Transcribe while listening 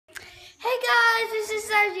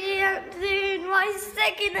everybody, I'm doing my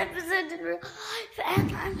second episode in real life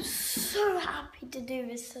and I'm so happy to do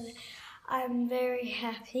this today. I'm very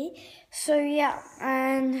happy. So yeah,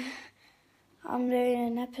 and I'm doing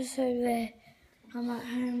an episode where I'm at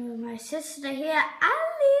home with my sister here,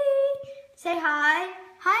 Ali. Say hi.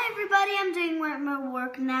 Hi everybody, I'm doing my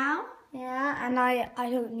work now. Yeah, and I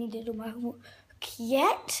don't need to do my homework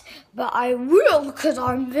yet, but I will because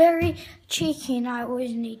I'm very cheeky and I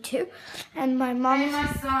always need to. And my mum. Hey, my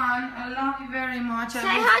son, I love you very much. Say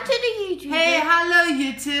hi to the YouTube. Hey, hello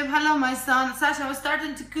YouTube. Hello, my son. Sasha, I was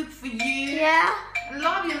starting to cook for you. Yeah. I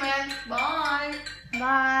love you, man. Bye.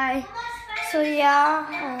 Bye. So yeah,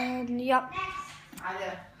 and yep.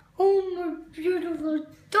 Hello. Oh my beautiful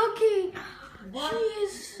doggy. What? She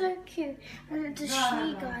is so cute. And it's a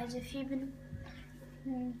she, guys. If you've been.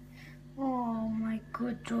 Oh my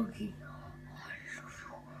good doggy. Oh, I love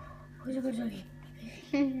you. Who's a good doggy?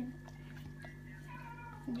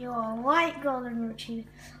 You're a white golden retriever.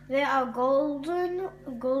 They are golden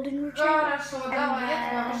retriever.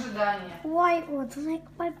 White ones, like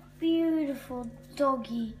my beautiful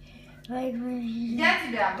doggy. Like Я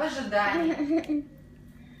тебя в ожидании.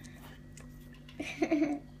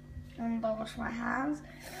 And I'll wash my hands.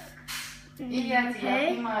 И я тебя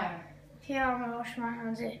обнимаю. Here I'm gonna wash my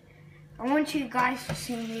hands. I want you guys to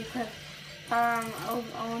see me because I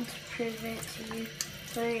want to prove it to you.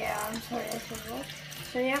 So yeah, I'm sorry I said that.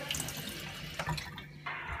 So yeah.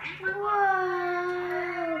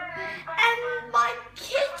 Whoa! And my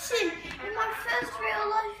kitten! In my first real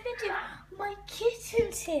life video, my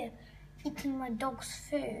kitten's here. Eating my dog's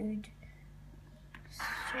food. So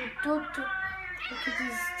dog, look at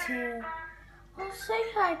his tail. Oh, say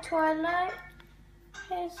hi, Twilight.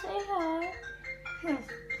 Hey, say hi.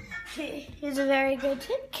 He's a very good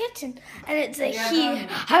kitten, and it's a he. I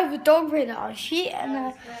have a dog right now, a she,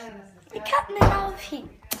 and a cat now, he.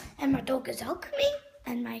 And my dog is Alchemy,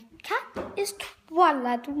 and my cat is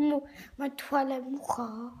Twilight, my Twilight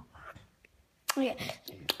Mucha. Yeah,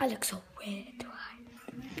 I look so weird.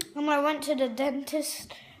 And I went to the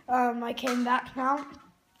dentist. I came back now.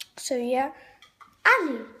 So yeah,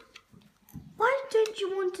 Ali, why don't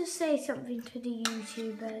you want to say something to the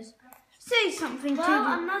YouTubers? Say something to them. Well,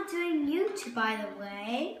 I'm not doing YouTube, by the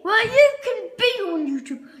way. Well, you can be on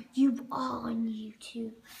YouTube. You are on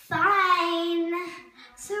YouTube. Fine.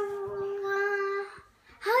 So,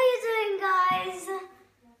 how are you doing, guys?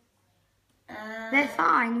 They're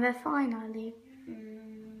fine, Ali.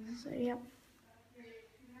 So, yeah.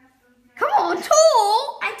 Come on,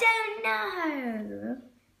 talk! I don't know.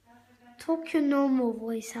 Talk your normal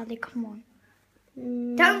voice, Ali, come on.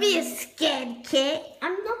 Don't be a scared kid.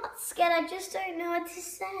 I'm not scared, I just don't know what to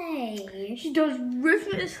say. She does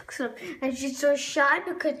rhythmic stuff and she's so shy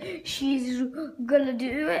because she's gonna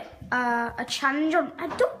do a challenge on.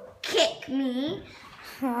 Don't kick me.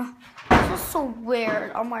 This is so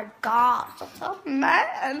weird. Oh my god, that's so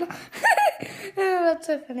mad. That's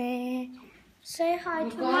so funny. Say hi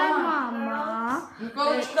to my mama.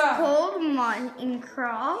 It's called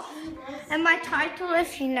Minecraft. And my title,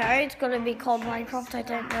 if you know, it's gonna be called Minecraft. I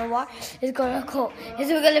don't know why. It's gonna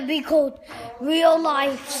be called Real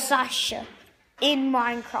Life Sasha in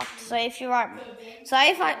Minecraft. So if you're right,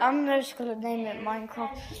 I'm just gonna name it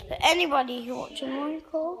Minecraft. But anybody who watches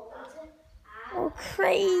Minecraft, oh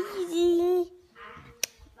crazy!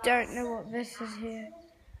 Don't know what this is here.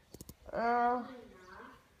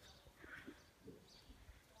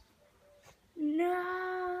 No.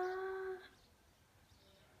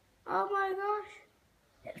 Oh my gosh.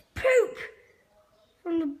 It's poop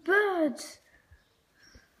from the birds.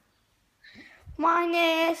 Mine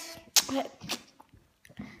is.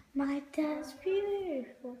 My dad's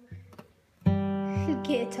beautiful.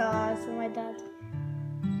 Guitars for my dad.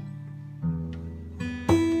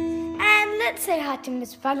 And let's say hi to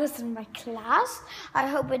Miss Vallis in my class. I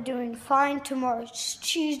hope we're doing fine. Tomorrow's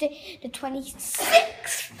Tuesday, the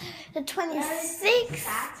 26th. The 26th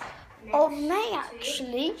of May,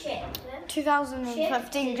 actually.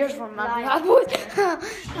 2015, just remember that.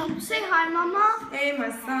 Say hi, Mama. Hey, my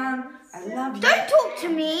son. I love you. Don't talk to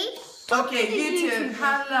me. Okay, YouTube.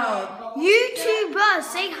 Hello. YouTubers,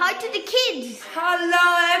 say hi to the kids.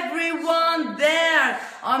 Hello, everyone there.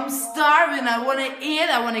 I'm starving. I want to eat.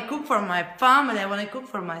 I want to cook for my family. I want to cook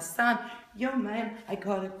for my son. Yo, man, I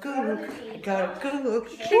gotta cook.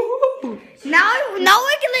 Woo-hoo. Now we're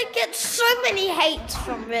gonna get so many hates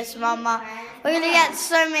from this, Mama. We're gonna get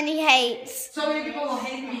so many hates. So many people will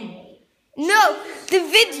hate me. No, the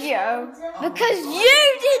video, because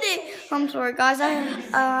you did it. I'm sorry, guys.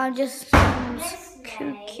 I just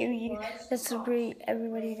kill you. That's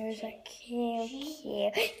everybody knows that kill.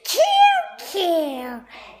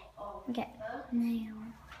 Okay, now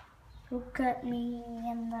look at me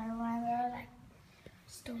and the weather like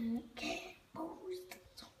don't care.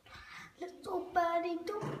 Little buddy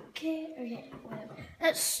don't care. Okay, whatever.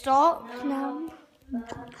 Let's stop now.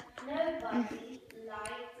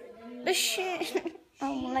 The shit.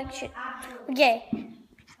 Oh, like shit. Okay.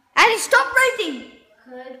 Ali, stop writing.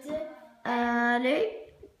 Ali.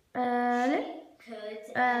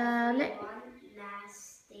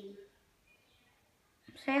 Nasty.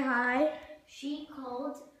 Say hi. She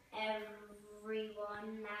called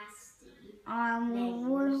everyone nasty.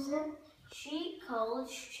 She called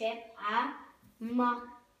Chip a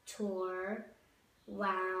motor.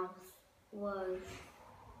 Wow. Was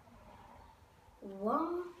what?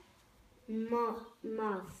 Mouth.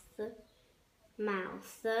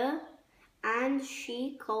 And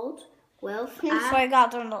she called Wilf. Sorry,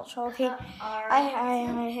 God, I'm not talking.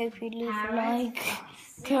 I hope you leave a like,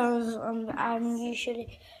 because I'm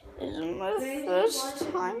usually. This is my first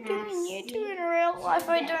time doing YouTube in real life.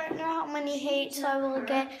 I don't know how many hates I will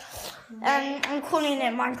get. I'm calling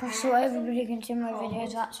it Minecraft so everybody can see my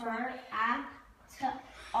videos. That's why.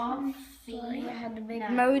 Sorry, I had the big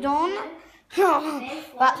mode on.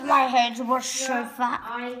 That's my head was so fat.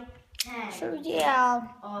 So yeah,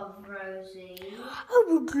 I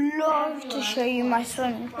would love to show you my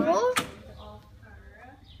swimming pool.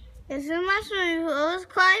 This is my swimming pool. It's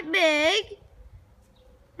quite big.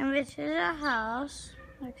 And this is a house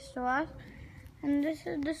next to us. And this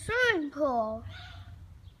is the swimming pool.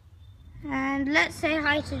 And let's say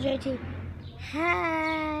hi to JT.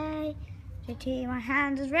 Hey, JT, my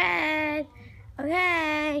hand is red.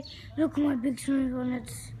 Okay, look at my big swimming pool and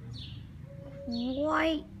it's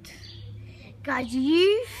white. Guys,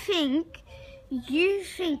 you think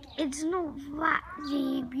it's not that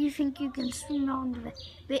deep. You think you can swim under it.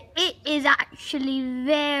 But it is actually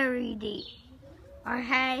very deep.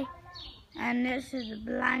 Okay, and this is a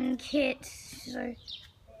blanket. So,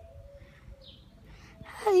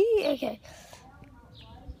 okay.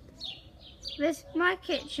 This is my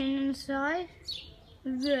kitchen inside.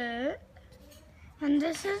 Look. And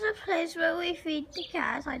this is a place where we feed the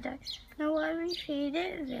cats. I don't know why we feed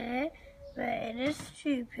it there, but it is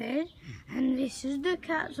stupid. And this is the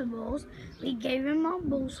cat's balls. We gave him our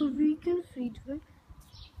balls so we can feed them.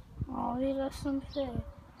 Oh, he left some food.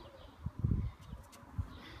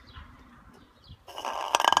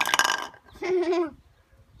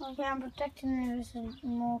 Okay, I'm protecting him with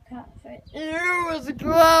more cat food. Ew, it's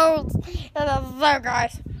gross. That's so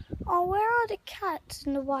gross. Oh, where are the cats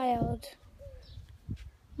in the wild?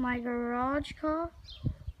 My garage car.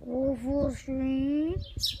 Awful screen.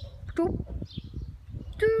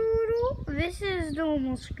 This is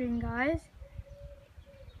normal screen, guys.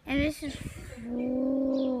 And this is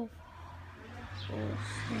full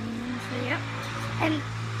screen. So yeah. And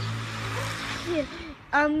here.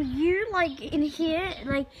 You like in here,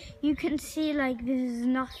 like you can see like there's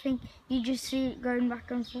nothing. You just see it going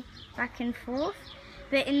back and forth.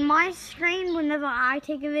 But in my screen, whenever I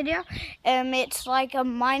take a video, it's like a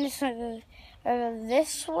minus over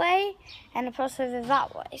this way and a plus over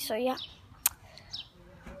that way. So yeah,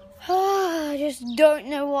 I just don't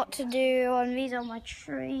know what to do. And these are my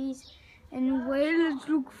trees. And wait, let's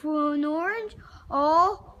look for an orange.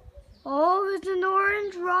 Oh, there's an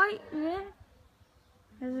orange right there.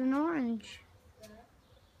 There's an orange.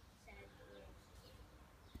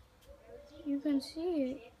 You can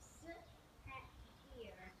see it.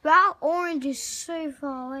 That orange is so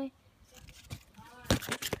far away.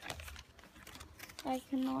 I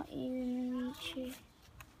cannot even reach it.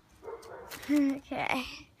 Okay.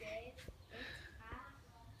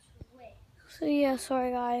 So yeah,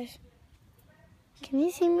 sorry guys. Can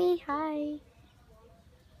you see me? Hi.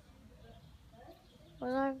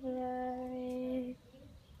 Was I blurry?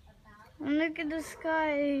 And look at the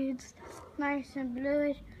sky, it's nice and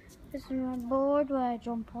bluish. This is my board where I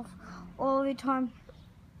jump off all the time.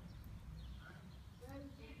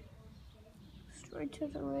 Straight to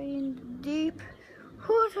the rain, deep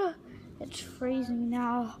water. It's freezing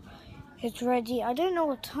now. It's ready. I don't know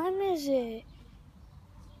what time is it.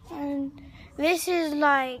 And this is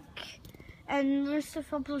like, and Mr.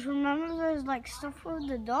 Fubbles, remember there's like stuff with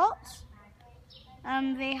the dots?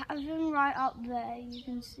 They have them right up there. You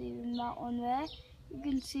can see them, that one there. You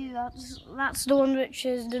can see that's the one which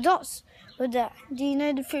is the dots with that. Do you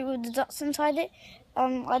know the fruit with the dots inside it?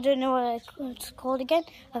 I don't know what it's called again.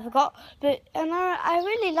 I forgot. But I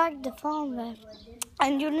really like the farm there.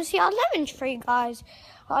 And you want to see our lemon tree, guys.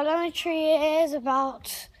 Our lemon tree is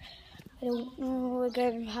about. We're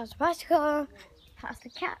going past the bicycle, past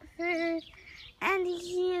the cat food, and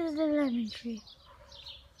here's the lemon tree.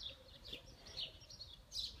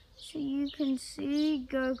 so you can see.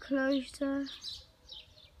 Go closer.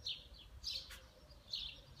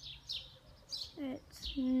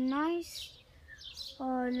 It's nice.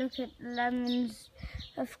 Oh, look at lemons.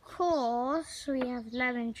 Of course, we have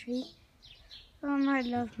lemon tree. I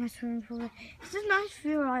love my swimming pool. It's a nice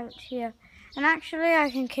view right here. And actually, I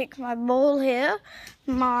can kick my ball here.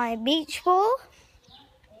 My beach ball.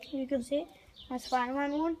 You can see my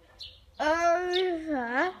Spider-Man one.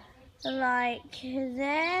 Over, like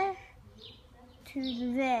there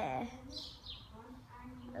to there.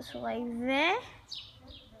 So like there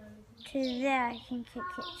to there, I can kick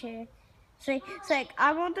it to. So it's like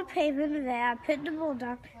I want the paper there, I put the ball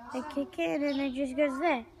down, I kick it, and then it just goes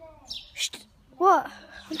there. What?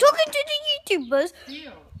 I'm talking to the YouTubers.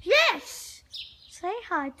 Deal. Yes. Say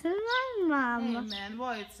hi to my mum. Hey man,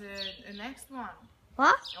 what? It's the next one.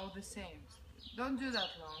 What? All the same. Don't do that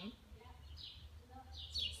long.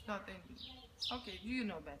 It's not in. Okay, you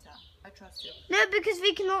know better. I trust you. No, because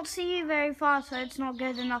we cannot see you very far, so it's not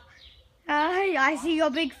good enough. I see your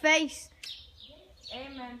big face. Hey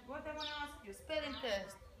man, what I want to ask you? Spelling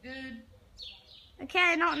test, dude.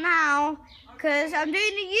 Okay, not now, because I'm doing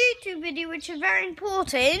a YouTube video, which is very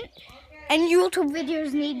important, and YouTube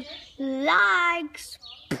videos need likes.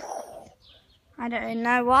 I don't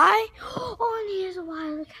know why. Oh, and here's a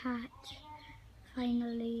wild cat.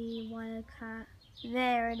 Finally, wild cat.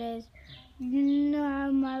 There it is.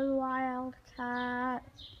 No, my wild cat.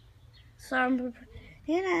 So I'm,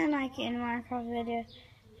 you know, like in Minecraft video,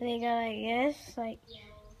 they go like this, like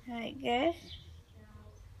this.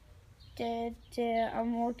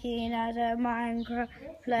 I'm walking as a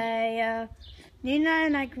Minecraft player. You know,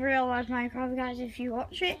 like real life Minecraft guys, if you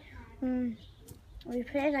watch it, we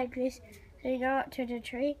play like this. So you go up to the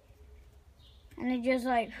tree, and it just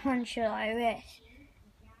like punch you like this.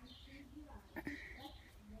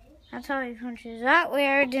 That's how he punches. Is that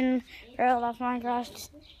weird in real life Minecraft?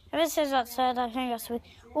 If it says outside, I think that's weird.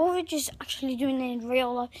 Or we're just actually doing it in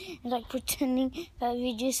real life and like pretending that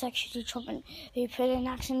we just actually chopping. We put in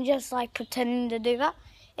action, just like pretending to do that.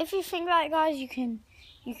 If you think that, guys, you can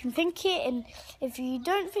think it, and if you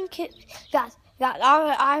don't think it, guys,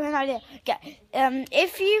 I have an idea.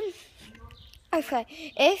 If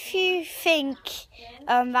you think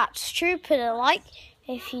that's true, put a like.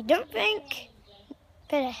 If you don't think,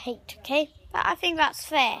 put a hate. Okay, but I think that's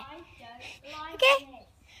fair. Okay.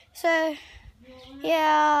 So,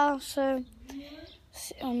 yeah,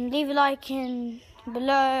 leave a like in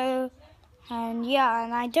below, and yeah,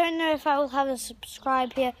 and I don't know if I will have a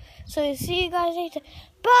subscribe here, so see you guys later,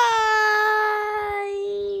 bye!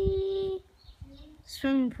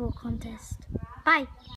 Swimming pool contest, bye!